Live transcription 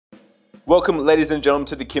Welcome, ladies and gentlemen,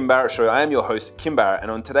 to the Kim Barrett Show. I am your host, Kim Barrett,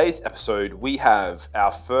 and on today's episode, we have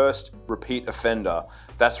our first repeat offender.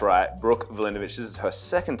 That's right, Brooke Vulinovich. This is her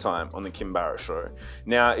second time on the Kim Barrett Show.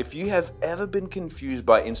 Now, if you have ever been confused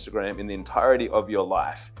by Instagram in the entirety of your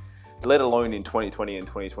life, let alone in 2020 and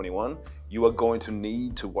 2021, you are going to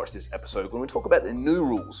need to watch this episode when we talk about the new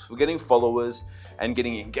rules for getting followers and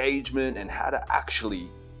getting engagement and how to actually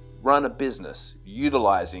run a business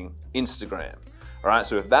utilizing Instagram. All right,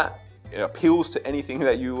 so if that appeals to anything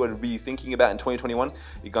that you would be thinking about in 2021,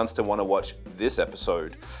 you're going to want to watch this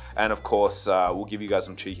episode. And of course, we'll give you guys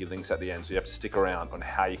some cheeky links at the end, so you have to stick around on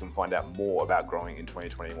how you can find out more about growing in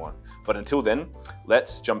 2021. But until then,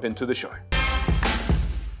 let's jump into the show.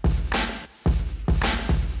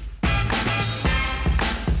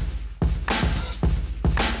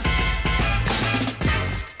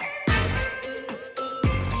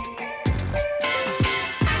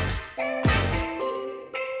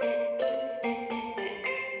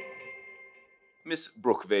 Miss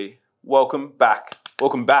Brooke V, welcome back.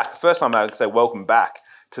 Welcome back. First time I would say welcome back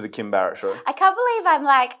to the Kim Barrett Show. I can't believe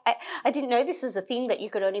I didn't know this was a thing that you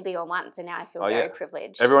could only be on once, and now I feel very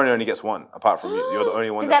privileged. Everyone only gets one, apart from you. You're the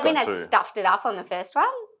only one that's got two. Does that mean I stuffed it up on the first one?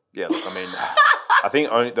 Yeah, look, I mean, I think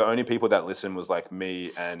the only people that listen was like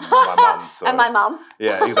me and my mum. So, and my mum.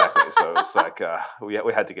 Yeah, exactly. So it's like we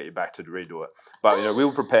had to get you back to redo it. But we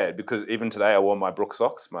were prepared because even today I wore my Brooke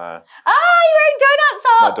socks. You're wearing donut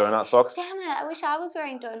socks. My donut socks. Damn it! I wish I was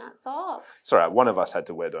wearing donut socks. It's all right. One of us had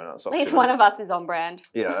to wear donut socks. At least one of us is on brand.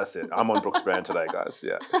 Yeah, that's it. I'm on Brooke's brand today, guys.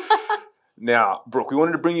 Yeah. Now, Brooke, we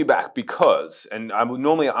wanted to bring you back because, and I would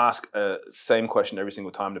normally ask the same question every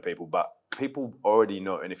single time to people, but people already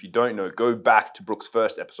know. And if you don't know, go back to Brooke's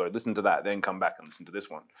first episode, listen to that, then come back and listen to this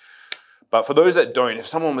one. But for those that don't, if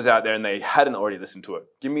someone was out there and they hadn't already listened to it,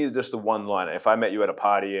 give me just the one liner. If I met you at a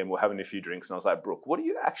party and we're having a few drinks and I was like, Brooke, what do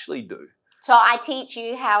you actually do? So I teach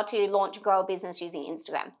you how to launch and grow a business using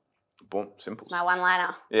Instagram. Boom, simple. It's my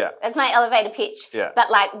one-liner. Yeah. That's my elevator pitch. Yeah. But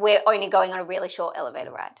like we're only going on a really short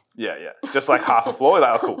elevator ride. Yeah, yeah. Just like half a floor,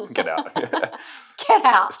 like, oh, cool, get out. Get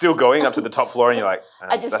out. Still going up to the top floor and you're like...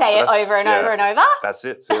 I just say it over and over and over. That's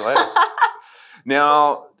it. See you later.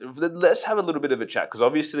 Now, let's have a little bit of a chat because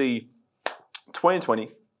obviously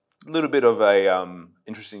 2020, a little bit of a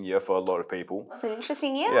interesting year for a lot of people. It's an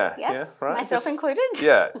interesting year. Yeah, yes, yeah, right? Myself included.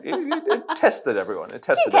 Yeah, it tested everyone. It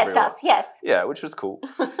tested test everyone. us, yes. Yeah, which was cool.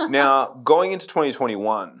 Now, going into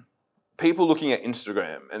 2021, people looking at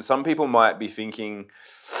Instagram, and some people might be thinking,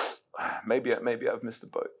 maybe I've missed the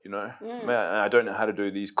boat. I don't know how to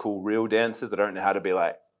do these cool reel dances. I don't know how to be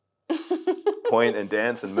like point and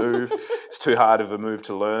dance and move. It's too hard of a move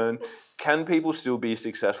to learn. Can people still be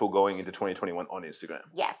successful going into 2021 on Instagram?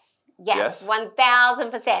 Yes,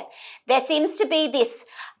 1000%. There seems to be this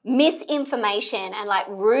misinformation and like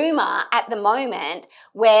rumor at the moment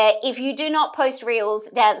where if you do not post reels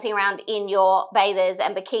dancing around in your bathers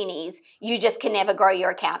and bikinis, you just can never grow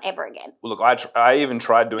your account ever again. Well, look, I even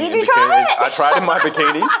tried doing it in bikinis. I tried in my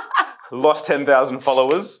bikinis. Lost 10,000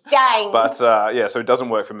 followers. Dang. But so it doesn't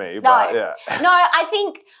work for me. No. But yeah. No, I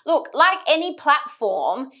think, look, like any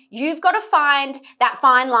platform, you've got to find that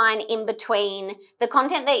fine line in between the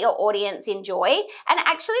content that your audience enjoy and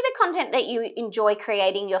actually the content that you enjoy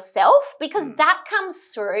creating yourself, because that comes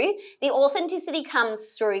through, the authenticity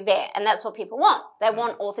comes through there. And that's what people want. They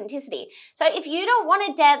want authenticity. So if you don't want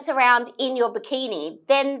to dance around in your bikini,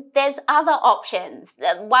 then there's other options.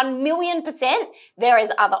 1,000,000% there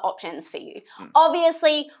is other options for you.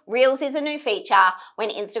 Obviously, Reels is a new feature. When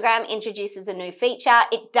Instagram introduces a new feature,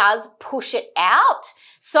 it does push it out.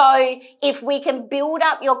 So if we can build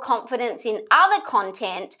up your confidence in other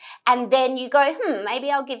content and then you go, maybe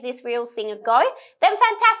I'll give this Reels thing a go, then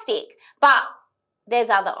fantastic. But there's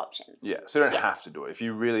other options. Yeah, so you don't have to do it. If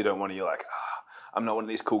you really don't want to, you're like, I'm not one of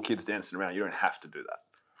these cool kids dancing around. You don't have to do that.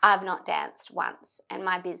 I've not danced once and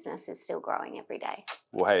my business is still growing every day.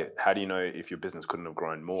 Well, hey, how do you know if your business couldn't have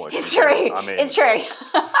grown more? It's true. It's true.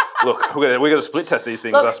 Look, we're going to split test these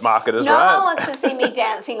things, us marketers, no right? one wants to see me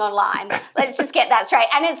dancing online. Let's just get that straight.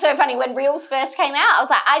 And it's so funny, when Reels first came out, I was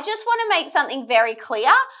like, I just want to make something very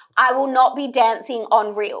clear. I will not be dancing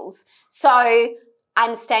on Reels. So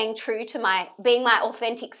I'm staying true to being my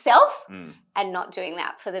authentic self and not doing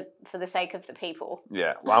that for the sake of the people.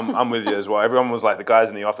 Yeah, well, I'm with you as well. Everyone was like, the guys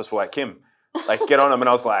in the office were like, Kim, like, get on them. And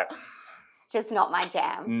I was like, it's just not my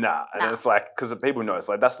jam. Nah. And it's like, because people know, it's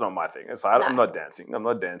like, that's not my thing. It's like, I'm not dancing. I'm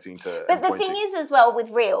not dancing to... But the thing is as well with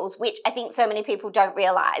Reels, which I think so many people don't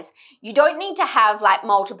realize, you don't need to have like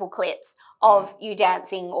multiple clips of you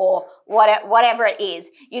dancing or whatever it is.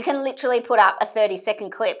 You can literally put up a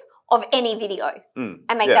 30-second clip of any video and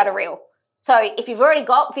make that a reel. So if you've already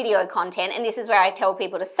got video content, and this is where I tell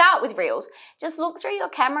people to start with reels, just look through your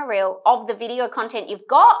camera reel of the video content you've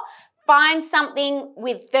got, find something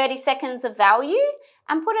with 30 seconds of value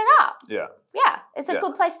and put it up. Yeah. Yeah, it's a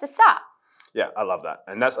good place to start. Yeah, I love that.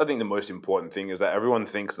 And that's, I think, the most important thing is that everyone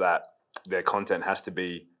thinks that their content has to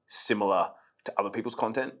be similar to other people's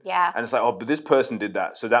content. Yeah. And it's like, oh, but this person did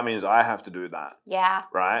that, so that means I have to do that. Yeah.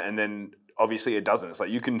 Right? And then obviously it doesn't. It's like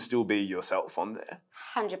you can still be yourself on there.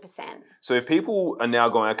 100%. So if people are now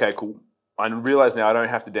going, okay, cool, I realize now I don't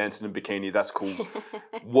have to dance in a bikini, that's cool.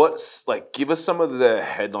 What's, like, give us some of the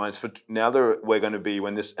headlines for now that we're going to be,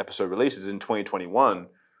 when this episode releases in 2021,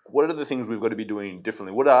 what are the things we've got to be doing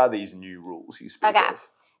differently? What are these new rules you speak of?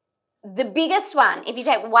 The biggest one, if you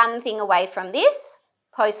take one thing away from this,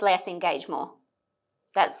 post less, engage more.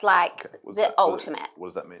 That's like the ultimate. What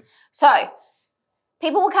does that mean? So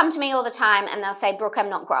people will come to me all the time and they'll say, Brooke, I'm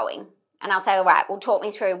not growing. And I'll say, all right, well, talk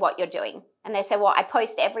me through what you're doing. And they say, well, I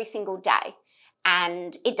post every single day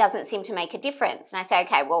and it doesn't seem to make a difference. And I say,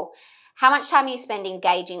 okay, well, how much time you spend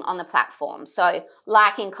engaging on the platform? So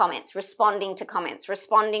liking comments, responding to comments,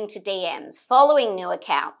 responding to DMs, following new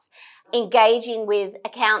accounts, engaging with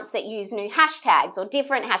accounts that use new hashtags or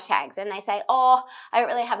different hashtags. And they say, oh, I don't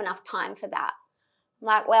really have enough time for that. I'm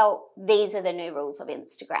like, well, these are the new rules of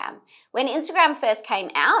Instagram. When Instagram first came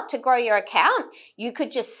out, to grow your account, you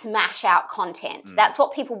could just smash out content. That's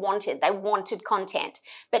what people wanted. They wanted content.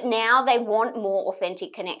 But now they want more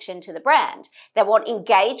authentic connection to the brand. They want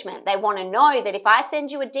engagement. They want to know that if I send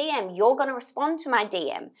you a DM, you're going to respond to my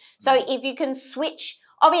DM. So if you can switch,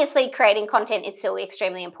 obviously creating content is still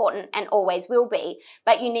extremely important and always will be,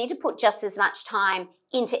 but you need to put just as much time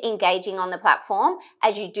into engaging on the platform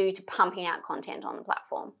as you do to pumping out content on the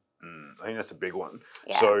platform. I think that's a big one.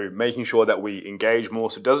 Yeah. So making sure that we engage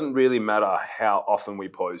more. So it doesn't really matter how often we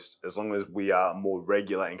post, as long as we are more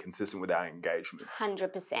regular and consistent with our engagement.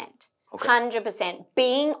 100%. Okay. 100%.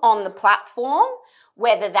 Being on the platform,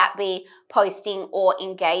 whether that be posting or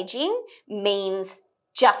engaging, means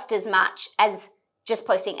just as much as just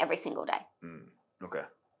posting every single day. Okay.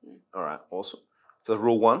 All right. Awesome. So that's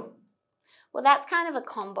rule 1. Well, that's kind of a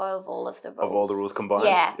combo of all of the rules. Of all the rules combined?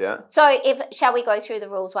 Yeah. Yeah. So shall we go through the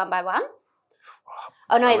rules one by one?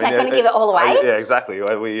 Oh no, is that going to give it all away? Yeah, exactly.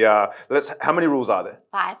 How many rules are there?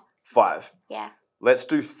 5. 5. Yeah. Let's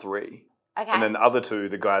do 3. Okay. And then the other 2,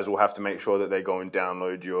 the guys will have to make sure that they go and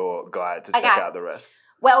download your guide to check out the rest.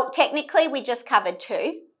 Well, technically we just covered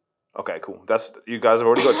 2. Okay, cool. You guys have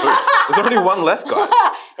already got 2. There's only 1 left, guys.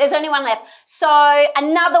 There's only 1 left. So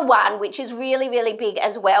another one, which is really, really big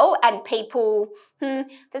as well, and people,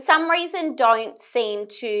 for some reason, don't seem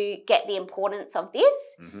to get the importance of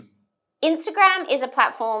this. Instagram is a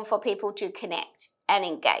platform for people to connect and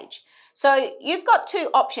engage. So you've got 2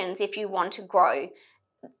 options if you want to grow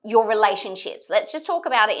your relationships. Let's just talk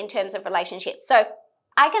about it in terms of relationships. So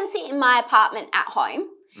I can sit in my apartment at home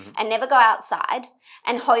and never go outside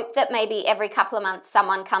and hope that maybe every couple of months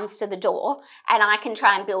someone comes to the door and I can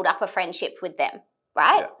try and build up a friendship with them,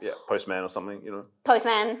 right? Yeah. Postman or something,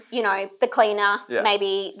 Postman, the cleaner,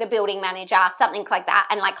 maybe the building manager, something like that,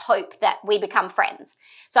 and like hope that we become friends.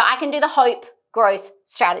 So I can do the hope growth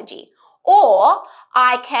strategy. Or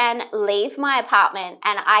I can leave my apartment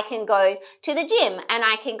and I can go to the gym and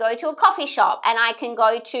I can go to a coffee shop and I can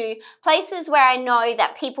go to places where I know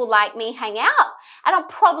that people like me hang out, and I'll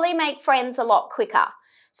probably make friends a lot quicker.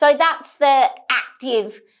 So that's the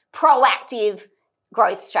active, proactive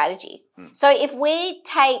growth strategy. So if we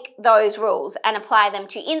take those rules and apply them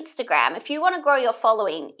to Instagram, if you want to grow your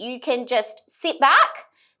following, you can just sit back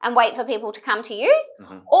and wait for people to come to you,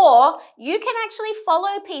 or you can actually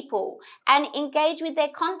follow people and engage with their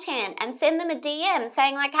content and send them a DM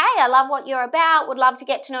saying like, hey, I love what you're about, would love to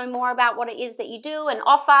get to know more about what it is that you do and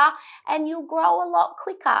offer, and you'll grow a lot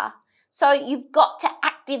quicker. So you've got to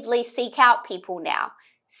actively seek out people now.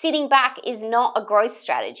 Sitting back is not a growth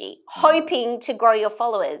strategy. Hoping to grow your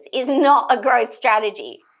followers is not a growth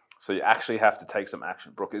strategy. So you actually have to take some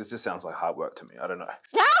action. Brooke, this just sounds like hard work to me. I don't know.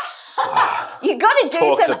 You got to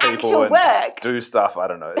do some actual work. Do stuff. I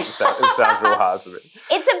don't know. It sounds real hard to me.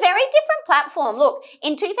 It's a very different platform. Look,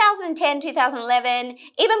 in 2010, 2011,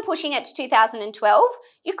 even pushing it to 2012,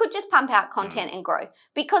 you could just pump out content and grow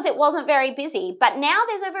because it wasn't very busy. But now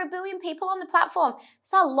there's over 1 billion people on the platform.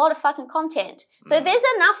 It's a lot of fucking content. So there's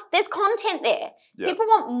content there. Yeah. People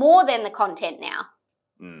want more than the content now.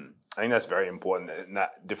 I think that's very important, in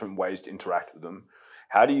that different ways to interact with them.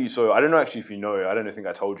 How do you, so I don't know actually if you know, I don't think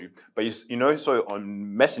I told you, but so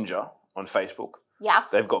on Messenger, on Facebook, yes,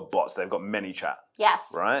 they've got bots, they've got Manychat. Yes.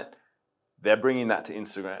 Right? They're bringing that to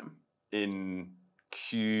Instagram in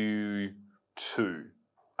Q2,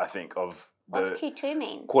 I think, of What's Q2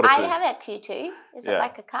 mean? Quarter I two. have a Q2. Is it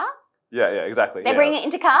like a car? Yeah, exactly. They bring it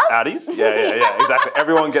into cars? Audis? Yeah, exactly.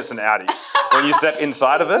 Everyone gets an Audi. When you step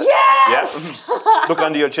inside of it. Yes! Yeah. Look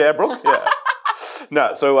under your chair, Brooke. Yeah.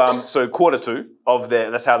 No, so quarter two of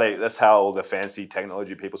that's how the fancy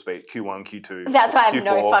technology people speak. Q1, Q2. That's why I have Q4.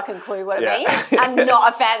 no fucking clue what it means. I'm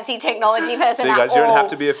not a fancy technology person. So you guys, you don't have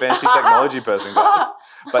to be a fancy technology person, guys.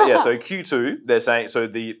 But yeah, so Q2, they're saying, so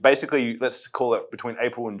basically, let's call it between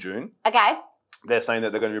April and June. Okay. They're saying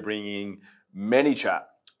that they're going to be bringing Manychat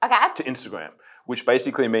to Instagram, which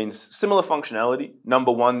basically means similar functionality.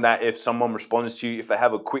 Number one, that if someone responds to you, if they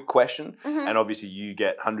have a quick question, and obviously you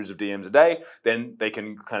get hundreds of DMs a day, then they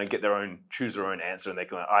can kind of get choose their own answer, and they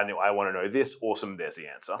can I want to know this, awesome, there's the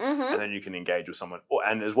answer. And then you can engage with someone.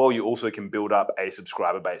 And as well, you also can build up a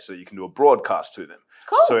subscriber base so you can do a broadcast to them.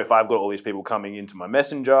 Cool. So if I've got all these people coming into my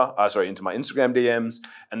into my Instagram DMs,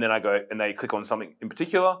 and then I go and they click on something in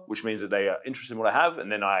particular, which means that they are interested in what I have,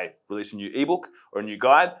 and then I release a new ebook or a new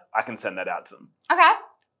guide, I can send that out to them. Okay.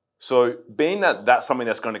 So being that that's something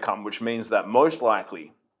that's going to come, which means that most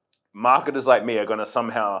likely marketers like me are going to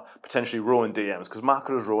somehow potentially ruin DMs, because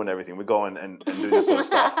marketers ruin everything. We go and do this sort of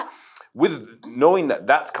stuff. With knowing that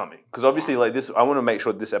that's coming, because obviously like this, I want to make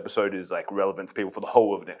sure this episode is like relevant for people for the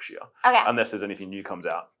whole of next year. Okay. Unless there's anything new comes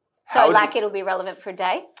out. So it'll be relevant for a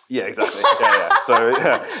day? Yeah, exactly. Yeah. So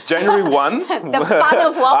January 1. The fun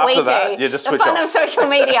of what we do. Yeah, just switch off. The fun of social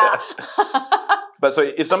media. But so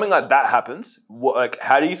if something like that happens,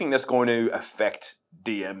 how do you think that's going to affect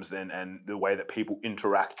DMs then and the way that people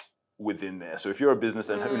interact within there? So if you're a business,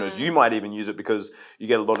 and who knows, you might even use it because you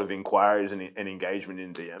get a lot of inquiries and engagement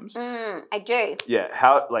in DMs. I do. Yeah.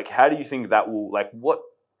 How do you think that will, what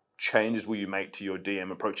changes will you make to your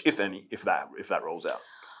DM approach, if any, if that rolls out?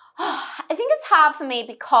 I think it's hard for me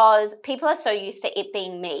because people are so used to it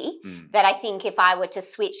being me that I think if I were to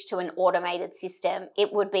switch to an automated system,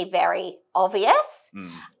 it would be very obvious.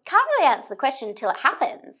 Can't really answer the question until it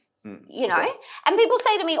happens, you know? Okay. And people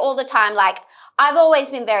say to me all the time, I've always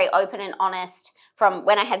been very open and honest from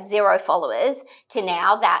when I had 0 followers to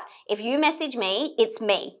now, that if you message me, it's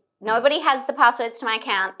me. Nobody has the passwords to my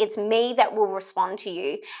account. It's me that will respond to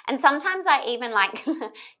you. And sometimes I even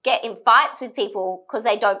get in fights with people because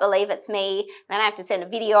they don't believe it's me. Then I have to send a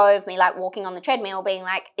video of me walking on the treadmill being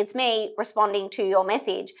like, it's me responding to your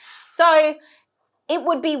message. So it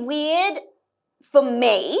would be weird for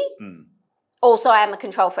me. Also, I am a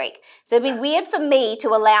control freak. So it'd be weird for me to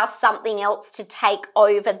allow something else to take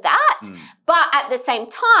over that. But at the same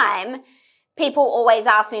time, people always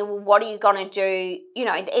ask me, well, what are you going to do? You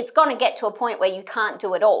know, it's going to get to a point where you can't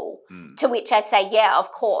do it all. To which I say, yeah,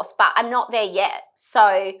 of course, but I'm not there yet. So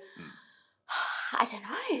I don't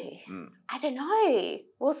know. I don't know.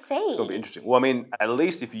 We'll see. It'll be interesting. Well, I mean, at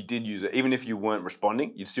least if you did use it, even if you weren't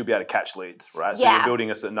responding, you'd still be able to catch leads, right? So you're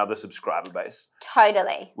building another subscriber base.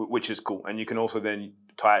 Totally. Which is cool. And you can also then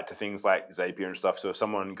tie it to things like Zapier and stuff. So if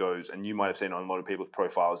someone goes, and you might have seen on a lot of people's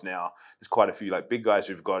profiles now, there's quite a few big guys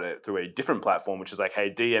who've got it through a different platform, which is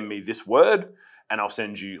hey, DM me this word and I'll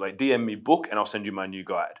send you, DM me book and I'll send you my new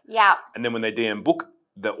guide. Yeah. And then when they DM book,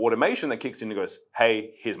 the automation that kicks in and goes,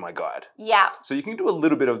 hey, here's my guide. Yeah. So you can do a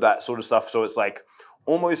little bit of that sort of stuff. So it's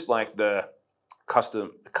almost like the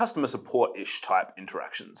customer support-ish type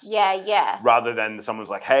interactions. Yeah. Rather than someone's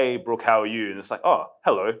like, hey, Brooke, how are you? And it's oh,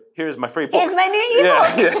 hello, here's my free book. Here's my new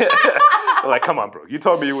ebook. Yeah. Come on, Brooke, you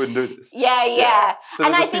told me you wouldn't do this. Yeah. So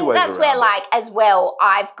and I think that's where as well,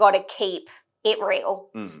 I've got to keep it real.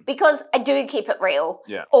 Because I do keep it real.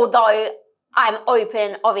 Yeah. Although I'm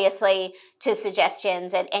open, obviously, to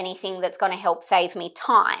suggestions and anything that's going to help save me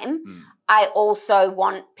time. I also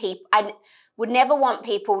want people, I would never want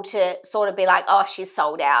people to sort of be like, oh, she's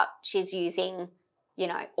sold out. She's using,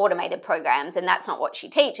 automated programs and that's not what she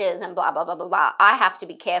teaches and blah, blah, blah, blah, blah. I have to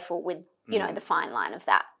be careful with, the fine line of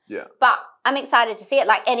that. Yeah. But I'm excited to see it.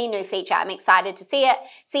 Like any new feature, I'm excited to see it,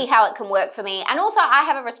 see how it can work for me. And also I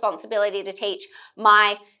have a responsibility to teach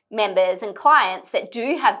my members and clients that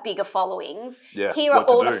do have bigger followings. Yeah, here are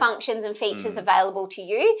all the functions and features available to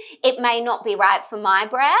you. It may not be right for my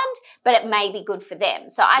brand, but it may be good for them.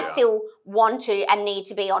 So I still want to and need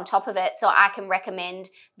to be on top of it so I can recommend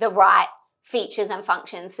the right features and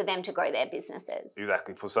functions for them to grow their businesses.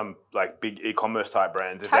 Exactly. For some big e-commerce type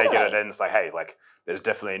brands, if they get it, then it's hey, there's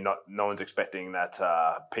definitely no one's expecting that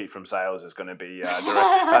Pete from sales is going to be direct.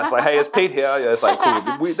 It's hey, it's Pete here. Yeah, it's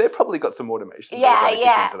cool. They probably got some automation. Kick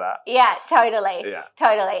into that. Yeah, totally. Yeah,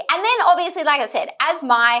 totally. And then obviously, like I said, as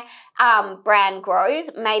my brand grows,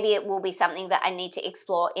 maybe it will be something that I need to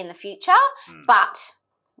explore in the future. But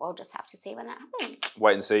we'll just have to see when that happens.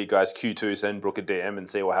 Wait and see, guys. Q2, send Brooke a DM and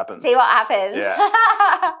see what happens. See what happens.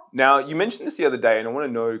 Yeah. Now, you mentioned this the other day, and I want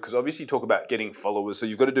to know, because obviously you talk about getting followers, so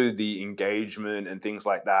you've got to do the engagement and things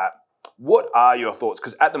like that. What are your thoughts?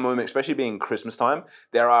 Because at the moment, especially being Christmas time,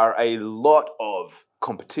 there are a lot of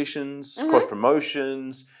competitions, cross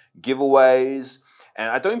promotions, giveaways. And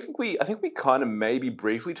I think we kind of maybe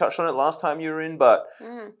briefly touched on it last time you were in, but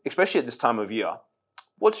especially at this time of year,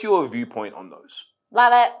 what's your viewpoint on those?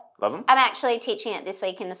 Love it. Love them? I'm actually teaching it this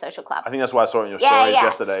week in the social club. I think that's why I saw it in your stories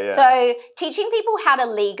yesterday. Yeah. So teaching people how to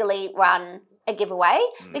legally run a giveaway,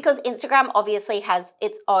 because Instagram obviously has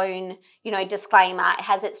its own, disclaimer. It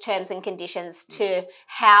has its terms and conditions to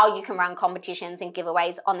how you can run competitions and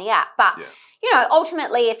giveaways on the app. But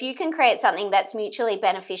ultimately, if you can create something that's mutually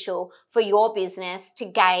beneficial for your business to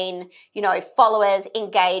gain, followers,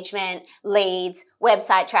 engagement, leads,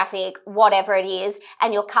 website traffic, whatever it is,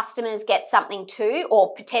 and your customers get something too,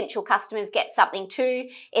 or potential customers get something too,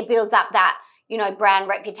 it builds up that brand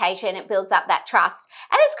reputation, it builds up that trust.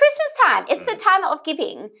 And it's Christmas time. It's the time of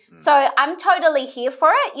giving. So I'm totally here for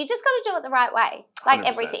it. You just got to do it the right way, like 100%.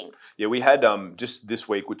 everything. Yeah, we had just this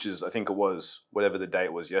week, which is, I think it was, whatever the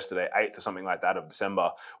date was yesterday, 8th or something like that of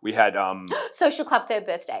December, we had... Social Club 3rd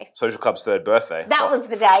birthday. Social Club's 3rd birthday. That was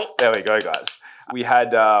the date. There we go, guys. We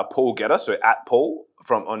had Paul Getter, so at Paul,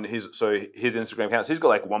 on his Instagram account. So he's got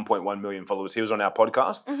like 1.1 million followers. He was on our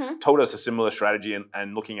podcast, told us a similar strategy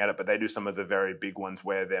and looking at it, but they do some of the very big ones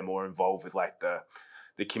where they're more involved with like the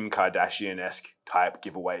Kim Kardashian-esque type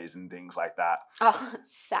giveaways and things like that. Oh,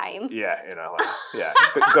 same. Yeah,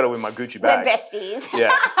 got to win my Gucci bag. We're besties.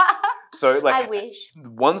 Yeah. So like, I wish.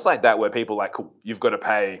 Ones like that where people like, cool, you've got to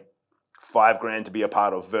pay $5,000 to be a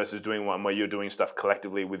part of versus doing one where you're doing stuff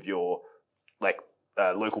collectively with your like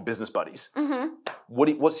local business buddies.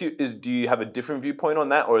 Do you have a different viewpoint on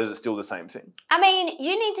that, or is it still the same thing? I mean,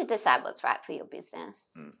 you need to decide what's right for your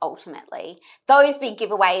business, ultimately. Those big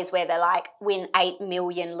giveaways where they're like, win 8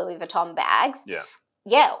 million Louis Vuitton bags.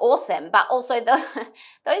 Yeah, awesome. But also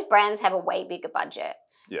those brands have a way bigger budget.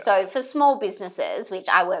 Yeah. So for small businesses, which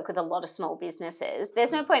I work with a lot of small businesses,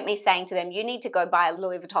 there's no point me saying to them, you need to go buy a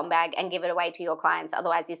Louis Vuitton bag and give it away to your clients.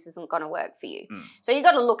 Otherwise, this isn't going to work for you. So you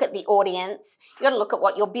got to look at the audience. You got to look at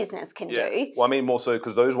what your business can do. Well, I mean, more so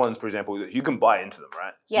because those ones, for example, you can buy into them,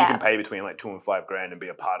 right? So you can pay between like $2,000 and $5,000 and be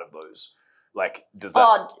a part of those. Like, does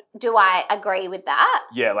that... do I agree with that?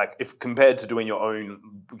 Yeah, like if compared to doing your own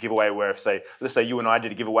giveaway where let's say you and I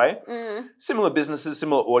did a giveaway, similar businesses,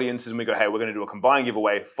 similar audiences, and we go, hey, we're going to do a combined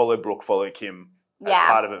giveaway, follow Brooke, follow Kim as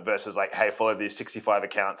part of it versus like, hey, follow these 65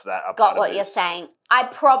 accounts that are part of Got what you're saying. I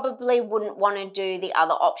probably wouldn't want to do the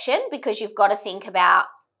other option because you've got to think about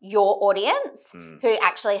your audience who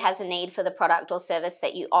actually has a need for the product or service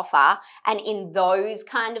that you offer. And in those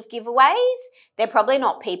kind of giveaways, they're probably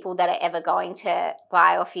not people that are ever going to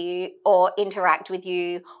buy off you or interact with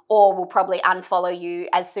you or will probably unfollow you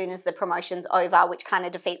as soon as the promotion's over, which kind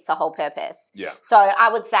of defeats the whole purpose. Yeah. So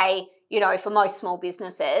I would say, for most small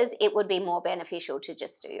businesses, it would be more beneficial to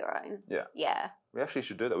just do your own. Yeah. Yeah. We actually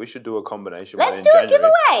should do that. We should do a combination. Let's do a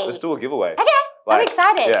giveaway. Let's do a giveaway. Okay. I'm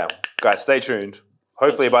excited. Yeah. Guys, stay tuned.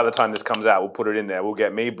 Hopefully by the time this comes out, we'll put it in there. We'll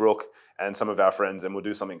get me, Brooke, and some of our friends, and we'll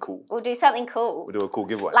do something cool. We'll do something cool. We'll do a cool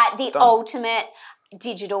giveaway. Like the ultimate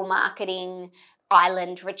digital marketing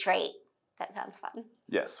island retreat. That sounds fun.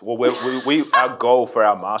 Yes. Well, our goal for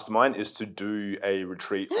our mastermind is to do a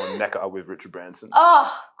retreat on Necker with Richard Branson.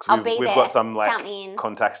 Oh, I'll be there. We've got some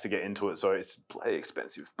contacts to get into it, so it's bloody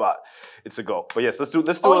expensive, but it's a goal. But yes, let's do.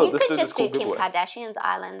 Or you could just do Kim Kardashian's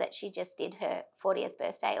island that she just did her 40th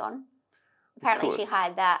birthday on. Apparently she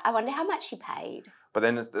hired that. I wonder how much she paid. But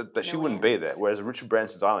then she wouldn't be there. Whereas Richard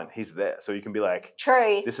Branson's island, he's there. So you can be like,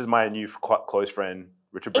 true. This is my new quite close friend,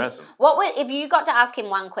 Richard Branson. If you got to ask him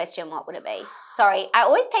one question, what would it be? Sorry, I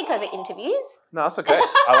always take over interviews. No, that's okay.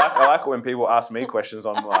 I like it when people ask me questions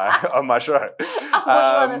on my show. I'll put you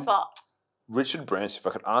on the spot. Richard Branson, if I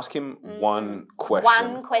could ask him one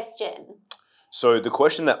question. One question. So the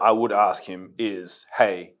question that I would ask him is,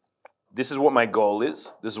 hey, this is what my goal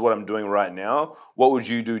is. This is what I'm doing right now. What would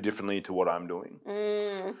you do differently to what I'm doing?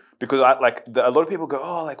 Because a lot of people go,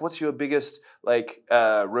 oh, like, what's your biggest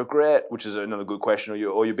regret? Which is another good question,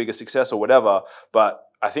 or your biggest success, or whatever. But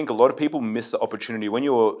I think a lot of people miss the opportunity when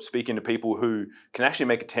you're speaking to people who can actually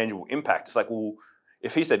make a tangible impact. It's like, well,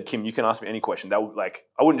 if he said, Kim, you can ask me any question, that would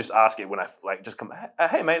I wouldn't just ask it when I just come,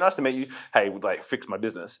 hey mate, nice to meet you. Hey, would fix my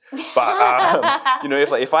business. But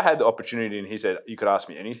if I had the opportunity and he said you could ask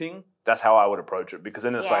me anything, That's how I would approach it, because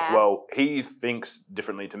then it's like, Yeah. well, he thinks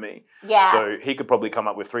differently to me. Yeah. So he could probably come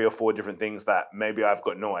up with 3 or 4 different things that maybe I've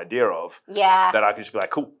got no idea of. Yeah. That I could just be like,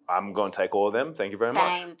 cool, I'm going to take all of them. Thank you very much.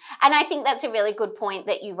 Same. And I think that's a really good point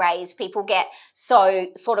that you raised. People get so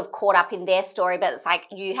sort of caught up in their story, but it's like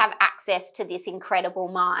you have access to this incredible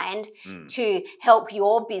mind to help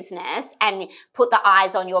your business and put the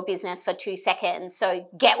eyes on your business for 2 seconds. So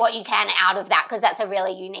get what you can out of that, because that's a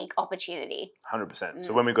really unique opportunity. 100%.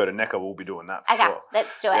 So when we go to NECA, we'll be doing that for Okay, sure.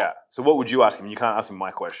 let's do it. Yeah. So what would you ask him? You can't ask him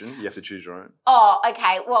my question. You have to choose your own. Oh,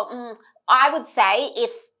 okay. Well, I would say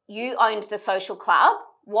if you owned the social club,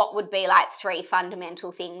 what would be like 3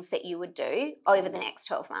 fundamental things that you would do over the next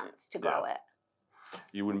 12 months to grow it?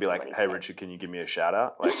 You wouldn't be like, hey, Richard, can you give me a shout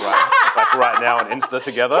out? Like right now on Insta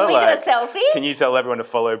together? Can we do a selfie? Can you tell everyone to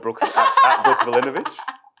follow Brooke at Brooke Vulinovich?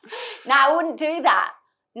 No, I wouldn't do that.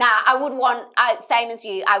 No, I would want, same as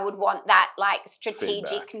you, I would want that like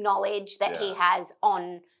strategic knowledge that he has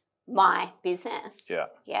on my business. Yeah.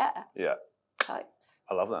 Yeah. Yeah. Totes.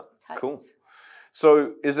 I love that. Totes. Cool.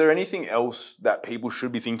 So is there anything else that people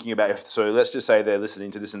should be thinking about? So let's just say they're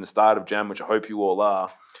listening to this in the start of Jan, which I hope you all are,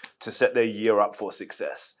 to set their year up for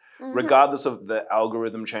success. Regardless of the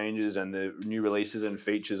algorithm changes and the new releases and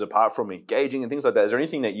features, apart from engaging and things like that, is there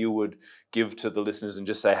anything that you would give to the listeners and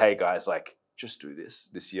just say, hey guys, like, just do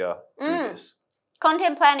this year, do this?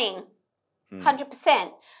 Content planning,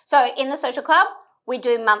 100%. So in the social club, we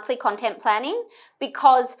do monthly content planning,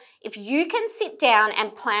 because if you can sit down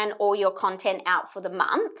and plan all your content out for the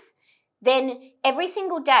month, then every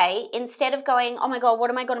single day, instead of going, oh my God,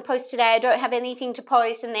 what am I going to post today? I don't have anything to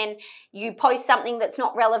post. And then you post something that's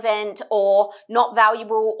not relevant or not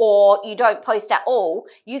valuable, or you don't post at all,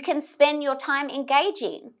 you can spend your time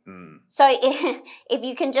engaging. So if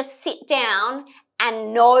you can just sit down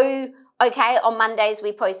and know, okay, on Mondays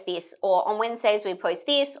we post this, or on Wednesdays we post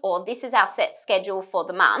this, or this is our set schedule for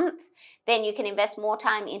the month, then you can invest more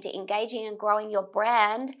time into engaging and growing your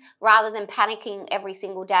brand rather than panicking every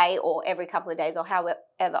single day or every couple of days or however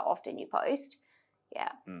often you post.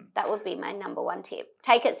 Yeah, that would be my number 1 tip.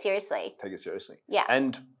 Take it seriously. Take it seriously. Yeah.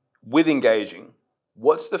 And with engaging,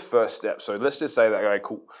 what's the first step? So let's just say that, okay,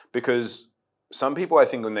 cool. Because some people, I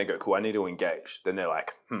think when they go, cool, I need to engage, then they're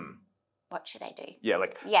like, what should I do? Yeah,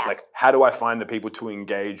 like how do I find the people to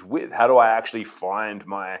engage with? How do I actually find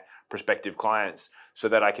my prospective clients so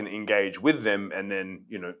that I can engage with them and then,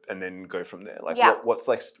 and then go from there? Like what's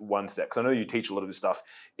like one step? Because I know you teach a lot of this stuff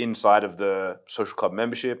inside of the social club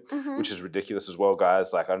membership, which is ridiculous as well,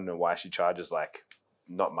 guys. Like, I don't know why she charges like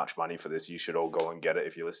not much money for this. You should all go and get it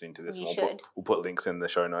if you're listening to this. We'll put links in the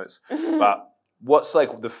show notes. But what's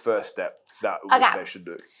like the first step that they should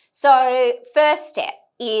do? So first step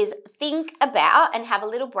is think about and have a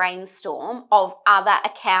little brainstorm of other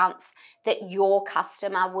accounts that your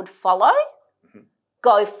customer would follow.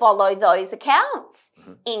 Go follow those accounts,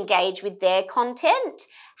 engage with their content,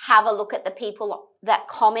 have a look at the people that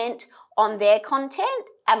comment on their content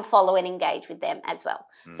and follow and engage with them as well.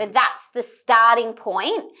 So that's the starting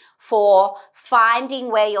point for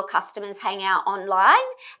finding where your customers hang out online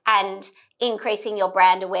and increasing your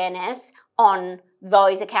brand awareness on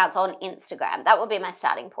those accounts on Instagram. That would be my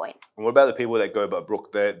starting point. And what about the people that go, but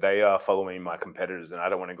Brooke, they are following my competitors and I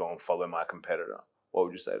don't want to go and follow my competitor? What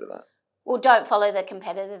would you say to that? Well, don't follow the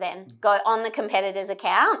competitor then. Go on the competitor's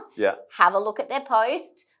account. Yeah. Have a look at their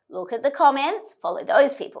posts, look at the comments, follow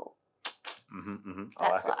those people.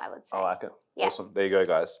 That's what I would say. I like it. Yeah. Awesome. There you go,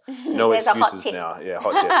 guys. No excuses now. Yeah,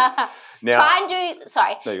 hot tip. Now,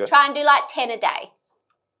 try and do like 10 a day.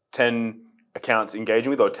 10 accounts engaging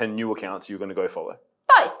with, or 10 new accounts you're going to go follow?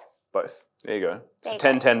 Both. There you go. It's the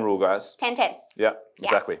 10-10 rule, guys. 10-10. Yeah,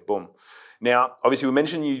 exactly. Boom. Now, obviously, we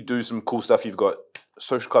mentioned you do some cool stuff. You've got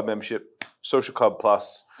social club membership, social club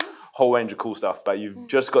plus, whole range of cool stuff, but you've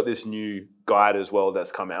just got this new guide as well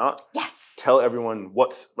that's come out. Yes. Tell everyone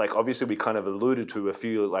what's, like, obviously we kind of alluded to a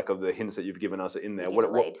few like of the hints that you've given us in there.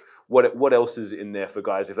 What else is in there for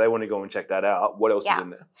guys? If they want to go and check that out, what else is in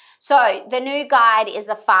there? So the new guide is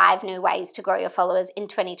the 5 new ways to grow your followers in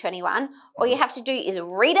 2021. All you have to do is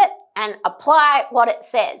read it and apply what it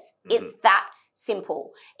says. It's that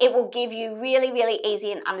simple. It will give you really, really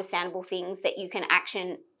easy and understandable things that you can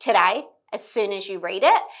action today as soon as you read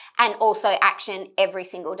it, and also action every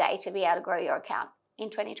single day to be able to grow your account in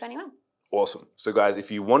 2021. Awesome. So guys, if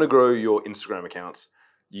you want to grow your Instagram accounts,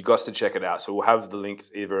 you got to check it out. So we'll have the links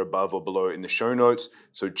either above or below in the show notes.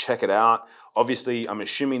 So check it out. Obviously, I'm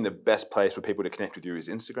assuming the best place for people to connect with you is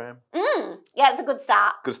Instagram. Yeah, it's a good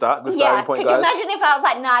start. Good start. Good starting point, guys. Could you imagine if I was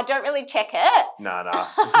like, I don't really check it? Nah.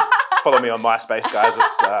 Follow me on MySpace, guys.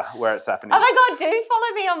 That's where it's happening. Oh my God, do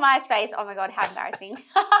follow me on MySpace. Oh my God, how embarrassing.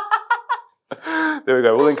 There we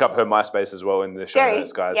go. We'll link up her MySpace as well in the show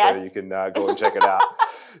notes, guys, so you can go and check it out.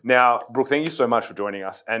 Now, Brooke, thank you so much for joining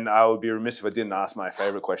us. And I would be remiss if I didn't ask my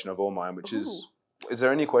favorite question of all mine, which is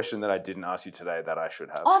there any question that I didn't ask you today that I should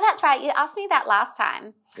have? Oh, that's right. You asked me that last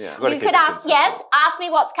time. Yeah. You could ask, ask me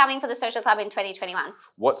what's coming for the Social Club in 2021.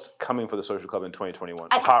 What's coming for the Social Club in 2021,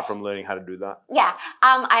 apart from learning how to do that? Yeah.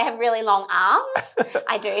 I have really long arms.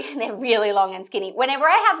 I do. They're really long and skinny. Whenever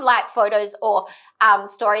I have like photos or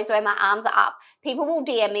stories where my arms are up, people will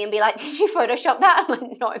DM me and be like, did you Photoshop that? I'm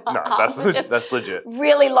like, no, my arms are just that's legit.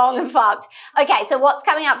 Really long and fucked. Okay, so what's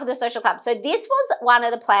coming up for the Social Club? So this was one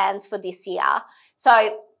of the plans for this year.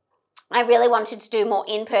 So I really wanted to do more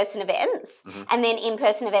in-person events, and then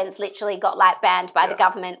in-person events literally got like banned by the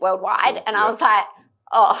government worldwide, and I was like,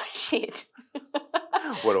 oh shit.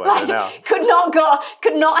 What do I do now?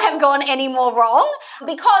 Could not have gone any more wrong,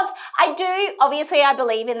 because obviously I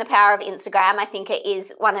believe in the power of Instagram. I think it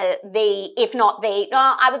is one of the, if not the, no,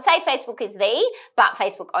 I would say Facebook is but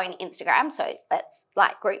Facebook own Instagram. So let's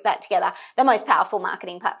like group that together. The most powerful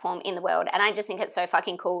marketing platform in the world. And I just think it's so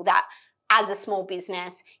fucking cool that as a small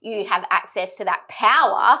business, you have access to that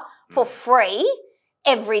power for free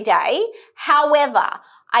every day. However,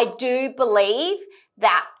 I do believe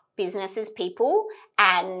that businesses, people,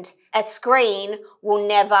 and a screen will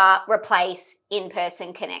never replace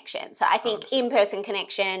in-person connection. So I think 100%. In-person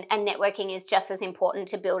connection and networking is just as important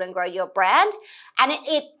to build and grow your brand. And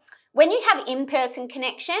when you have in-person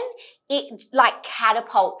connection, it like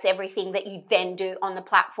catapults everything that you then do on the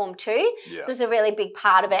platform too. Yeah. So it's a really big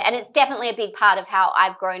part of it. And it's definitely a big part of how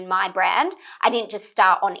I've grown my brand. I didn't just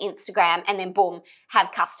start on Instagram and then boom,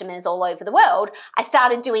 have customers all over the world. I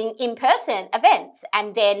started doing in-person events,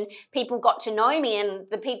 and then people got to know me, and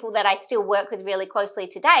the people that I still work with really closely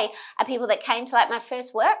today are people that came to like my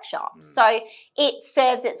first workshop. So it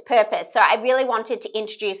serves its purpose. So I really wanted to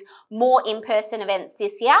introduce more in-person events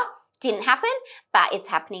this year. Didn't happen, but it's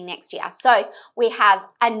happening next year. So we have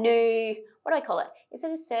a new, what do I call it? Is it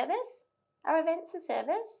a service? Are events a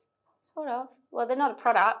service? Sort of. Well, they're not a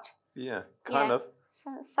product. Yeah, kind of. So,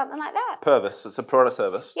 something like that. Purvis. It's a product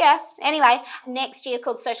service. Yeah. Anyway, next year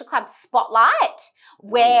called Social Club Spotlight,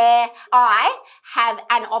 where I have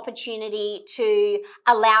an opportunity to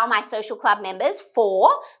allow my Social Club members,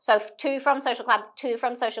 2 from Social Club, 2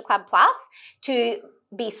 from Social Club Plus, to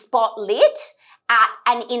be spotlit at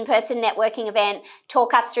an in-person networking event,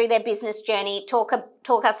 talk us through their business journey, talk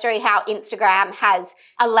us through how Instagram has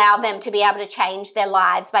allowed them to be able to change their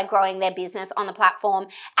lives by growing their business on the platform,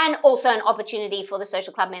 and also an opportunity for the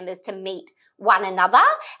Social Club members to meet one another.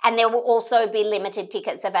 And there will also be limited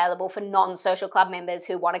tickets available for non-Social Club members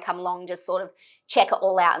who want to come along, just sort of check it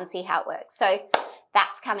all out and see how it works. So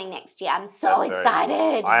that's coming next year. I'm so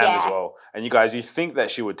excited. I am as well. And you guys, you think that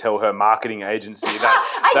she would tell her marketing agency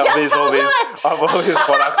that there's all these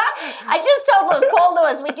products? I just told Lewis, Paul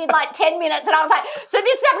Lewis, we did like 10 minutes, and I was like, so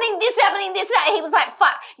this is happening, this is happening, this is happening. He was like,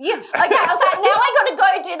 fuck you. Okay, I was like, now I got to go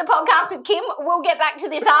do the podcast with Kim. We'll get back to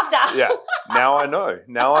this after. Yeah, now I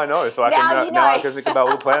know. So I can think about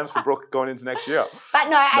all the plans for Brooke going into next year. But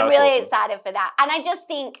no, I'm really excited for that. And I just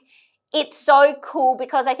think it's so cool,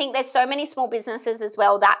 because I think there's so many small businesses as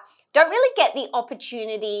well that don't really get the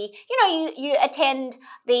opportunity. You attend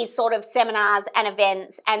these sort of seminars and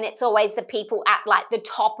events, and it's always the people at like the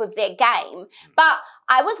top of their game. But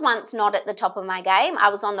I was once not at the top of my game. I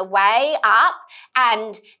was on the way up,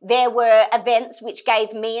 and there were events which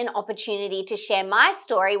gave me an opportunity to share my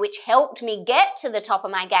story, which helped me get to the top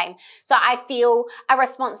of my game. So I feel a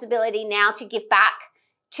responsibility now to give back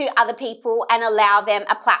to other people and allow them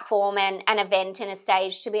a platform and an event and a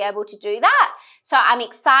stage to be able to do that. So I'm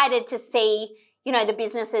excited to see, the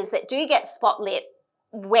businesses that do get spotlit,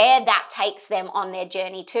 where that takes them on their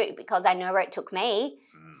journey too, because I know where it took me.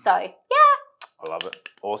 So yeah. I love it.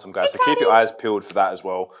 Awesome, guys. So keep your eyes peeled for that as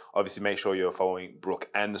well. Obviously, make sure you're following Brooke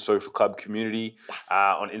and the Social Club community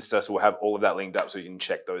on Insta. So we'll have all of that linked up so you can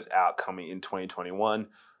check those out coming in 2021.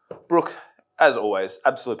 Brooke, as always,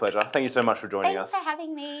 absolute pleasure. Thank you so much for joining us. Thanks for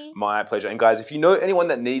having me. My pleasure. And guys, if you know anyone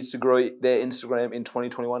that needs to grow their Instagram in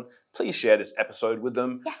 2021, please share this episode with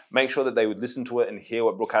them. Yes. Make sure that they would listen to it and hear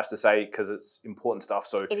what Brooke has to say, because it's important stuff.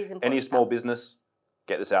 So it is important any small business,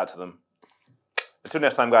 get this out to them. Until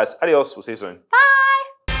next time, guys. Adios. We'll see you soon. Bye.